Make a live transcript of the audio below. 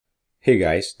Hey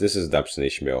guys, this is Dabson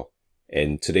Ishmael.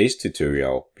 In today's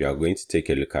tutorial, we are going to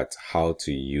take a look at how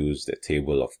to use the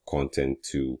table of content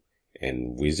tool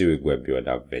in WYSIWYG Web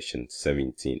Builder version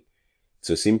 17.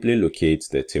 To simply locate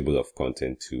the table of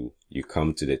content tool, you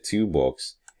come to the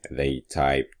toolbox and then you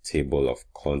type table of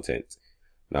content.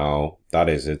 Now that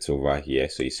is it over here.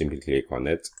 So you simply click on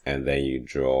it and then you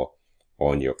draw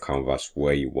on your canvas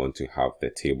where you want to have the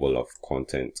table of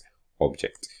content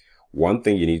object. One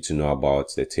thing you need to know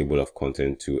about the table of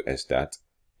content tool is that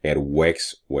it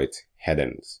works with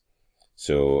headings.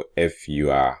 So if you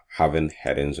are having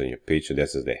headings on your page, so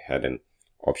this is the heading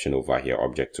option over here,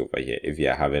 object over here. If you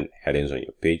are having headings on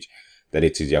your page, then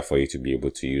it's easier for you to be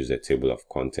able to use the table of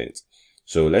content.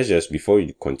 So let's just, before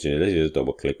you continue, let's just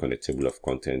double click on the table of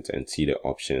content and see the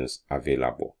options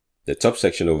available. The top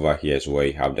section over here is where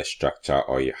you have the structure,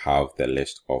 or you have the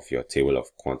list of your table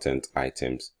of content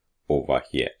items over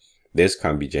here. This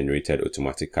can be generated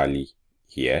automatically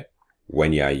here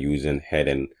when you are using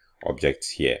heading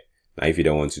objects here. Now, if you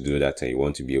don't want to do that and you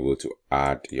want to be able to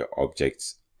add your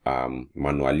objects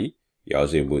manually, you're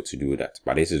also able to do that.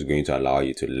 But this is going to allow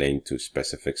you to link to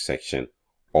specific section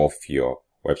of your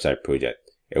website project.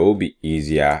 It will be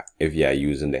easier if you are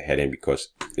using the heading, because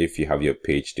if you have your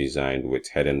page designed with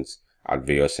headings at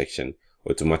various sections,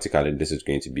 automatically this is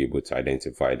going to be able to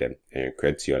identify them and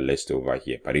create your list over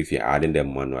here. But if you're adding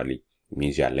them manually, it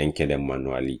means you're linking them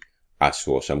manually as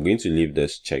well. So I'm going to leave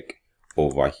this check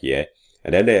over here,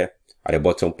 and then there at the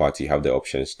bottom part you have the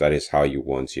options. That is how you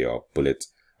want your bullet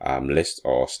list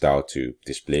or style to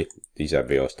display. These are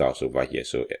various styles over here.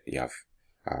 So you have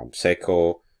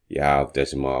circle, you have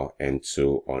decimal, and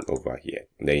so on over here.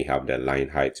 And then you have the line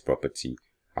height property,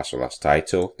 as well as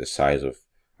title, the size of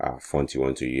font you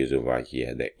want to use over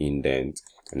here, the indent,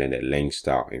 and then the length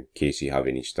style. In case you have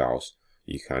any styles,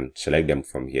 you can select them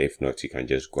from here. If not, you can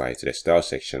just go ahead to the style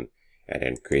section and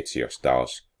then create your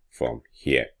styles from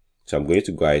here. So I'm going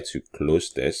to go ahead to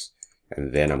close this,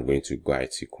 and then I'm going to go ahead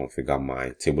to configure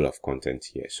my table of content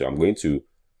here. So I'm going to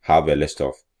have a list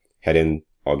of heading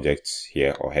objects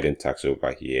here, or heading tags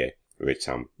over here, with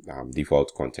some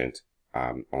default content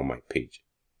on my page.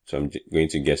 So I'm going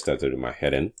to get started with my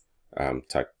heading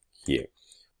tag here.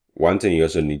 One thing you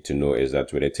also need to know is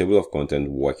that with a table of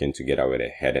content working together with the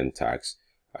heading tags,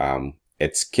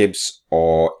 it skips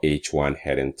all H1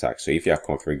 heading tags. So if you are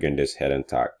configuring this heading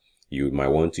tag, you might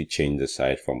want to change the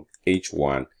size from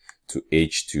H1 to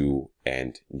H2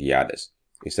 and the others,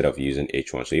 instead of using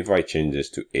H1. So if I change this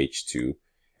to H2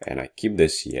 and I keep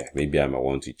this here, maybe I might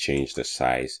want to change the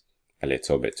size a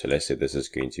little bit. So let's say this is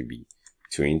going to be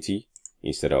 20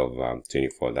 instead of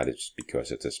 24. That is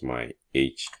because it is my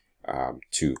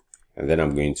H2. And then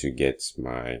I'm going to get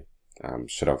my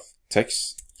sort of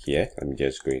text here. I'm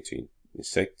just going to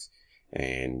insert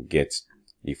and get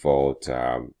default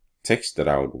text that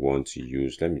I would want to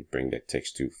use. Let me bring the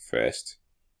text to first,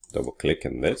 double click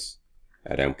on this,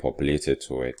 and then populate it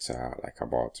with like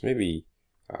about maybe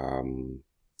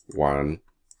one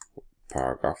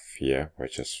paragraph here,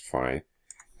 which is fine.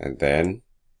 And then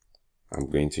I'm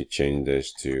going to change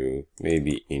this to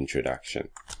maybe introduction.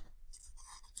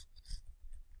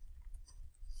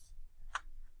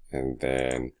 And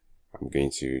then I'm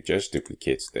going to just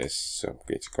duplicate this. So I'm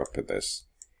going to copy this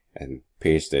and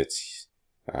paste it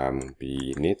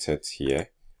beneath it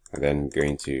here. And then I'm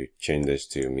going to change this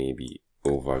to maybe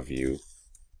overview.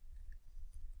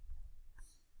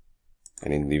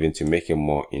 And then even to make it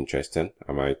more interesting,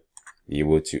 I might be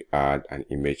able to add an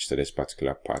image to this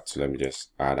particular part. So let me just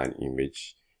add an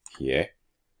image here,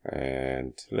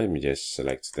 and let me just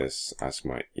select this as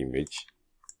my image.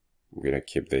 I'm going to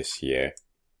keep this here,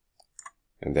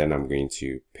 and then I'm going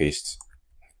to paste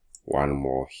one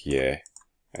more here.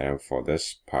 And for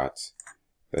this part,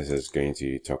 this is going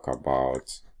to talk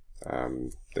about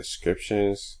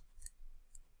descriptions.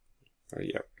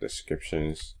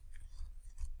 Descriptions.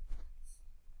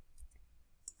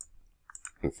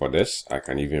 And for this, I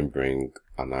can even bring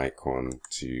an icon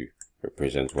to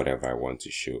represent whatever I want to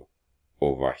show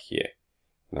over here.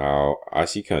 Now,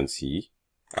 as you can see,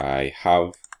 I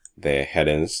have the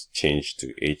headings changed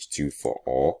to H2 for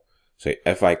all. So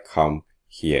if I come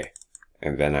here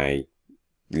and then I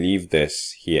leave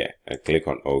this here and click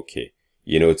on OK,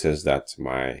 you notice that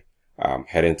my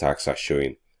heading tags are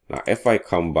showing. Now, if I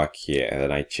come back here and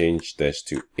then I change this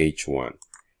to H1,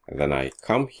 and then I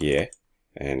come here,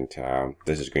 and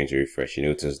this is going to refresh, you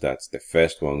notice that the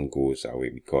first one goes away,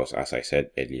 because as I said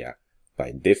earlier,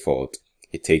 by default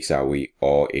it takes away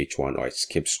all H1, or it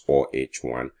skips all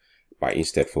H1, but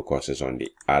instead focuses on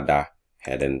the other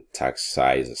heading tag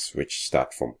sizes which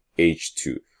start from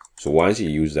H2. So once you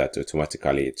use that,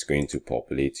 automatically it's going to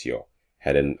populate your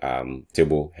heading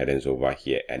table headings over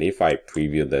here. And if I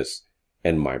preview this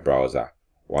in my browser,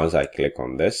 once I click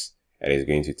on this, it is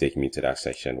going to take me to that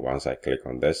section. Once I click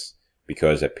on this,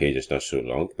 because the page is not so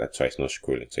long, that's why it's not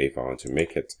scrolling. So if I want to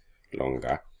make it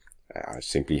longer, I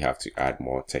simply have to add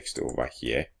more text over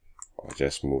here, or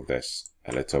just move this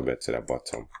a little bit to the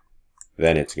bottom.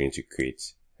 Then it's going to create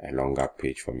a longer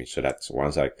page for me, so that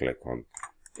once I click on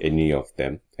any of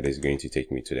them, it is going to take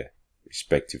me to the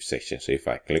respective section. So if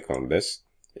I click on this,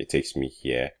 it takes me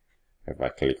here. If I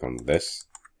click on this,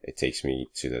 it takes me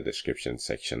to the description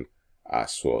section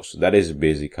as well. So that is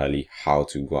basically how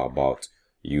to go about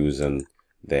using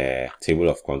the table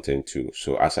of content tool.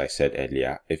 So as I said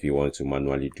earlier, if you want to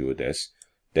manually do this,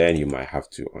 then you might have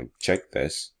to uncheck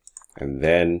this, and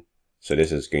then so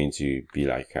this is going to be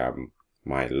like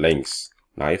my links.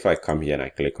 Now if I come here and I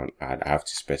click on add, I have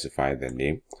to specify the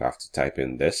name, so I have to type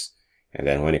in this, and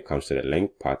then when it comes to the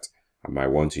link part, I might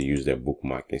want to use the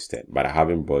bookmark instead, but I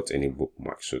haven't brought any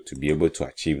bookmark. So to be able to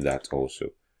achieve that also,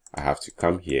 I have to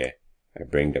come here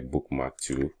and bring the bookmark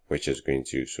tool, which is going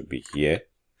to be here.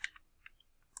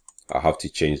 I have to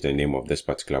change the name of this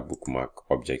particular bookmark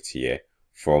object here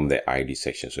from the ID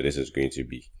section. So this is going to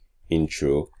be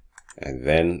intro, and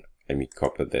then let me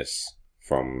copy this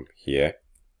from here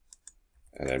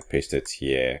and then paste it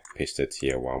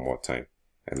here one more time,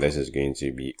 and this is going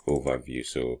to be overview.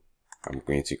 So I'm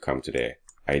going to come to the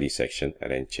ID section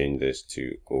and then change this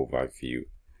to overview,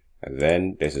 and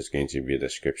then this is going to be a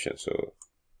description. So,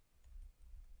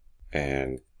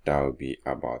 and that will be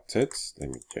about it. Let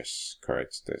me just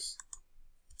correct this.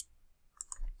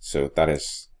 So that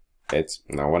is it.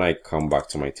 Now when I come back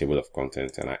to my table of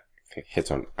content and I hit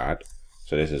on add,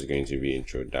 so this is going to be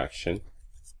introduction,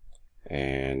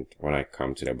 and when I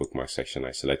come to the bookmark section,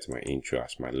 I select my intro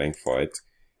as my link for it,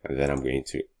 and then I'm going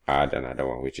to add another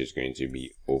one, which is going to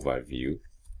be overview.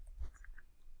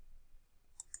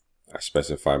 I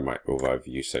specify my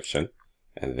overview section,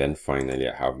 and then finally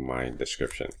I have my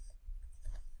description,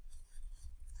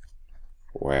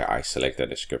 where I select the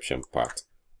description part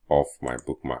of my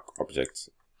bookmark object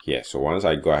here. So once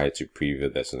I go ahead to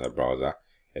preview this in the browser,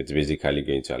 it's basically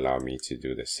going to allow me to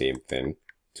do the same thing,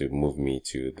 to move me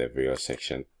to the various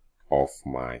section of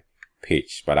my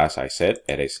page. But as I said,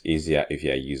 it is easier if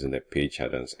you are using the page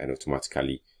headings and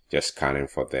automatically just scanning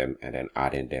for them and then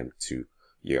adding them to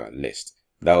your list.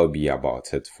 That will be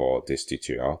about it for this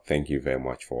tutorial. Thank you very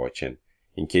much for watching.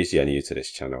 In case you are new to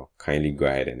this channel, kindly go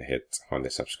ahead and hit on the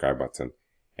subscribe button,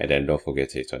 and then don't forget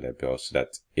to hit on the bell so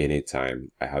that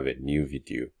anytime I have a new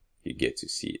video, you get to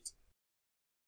see it.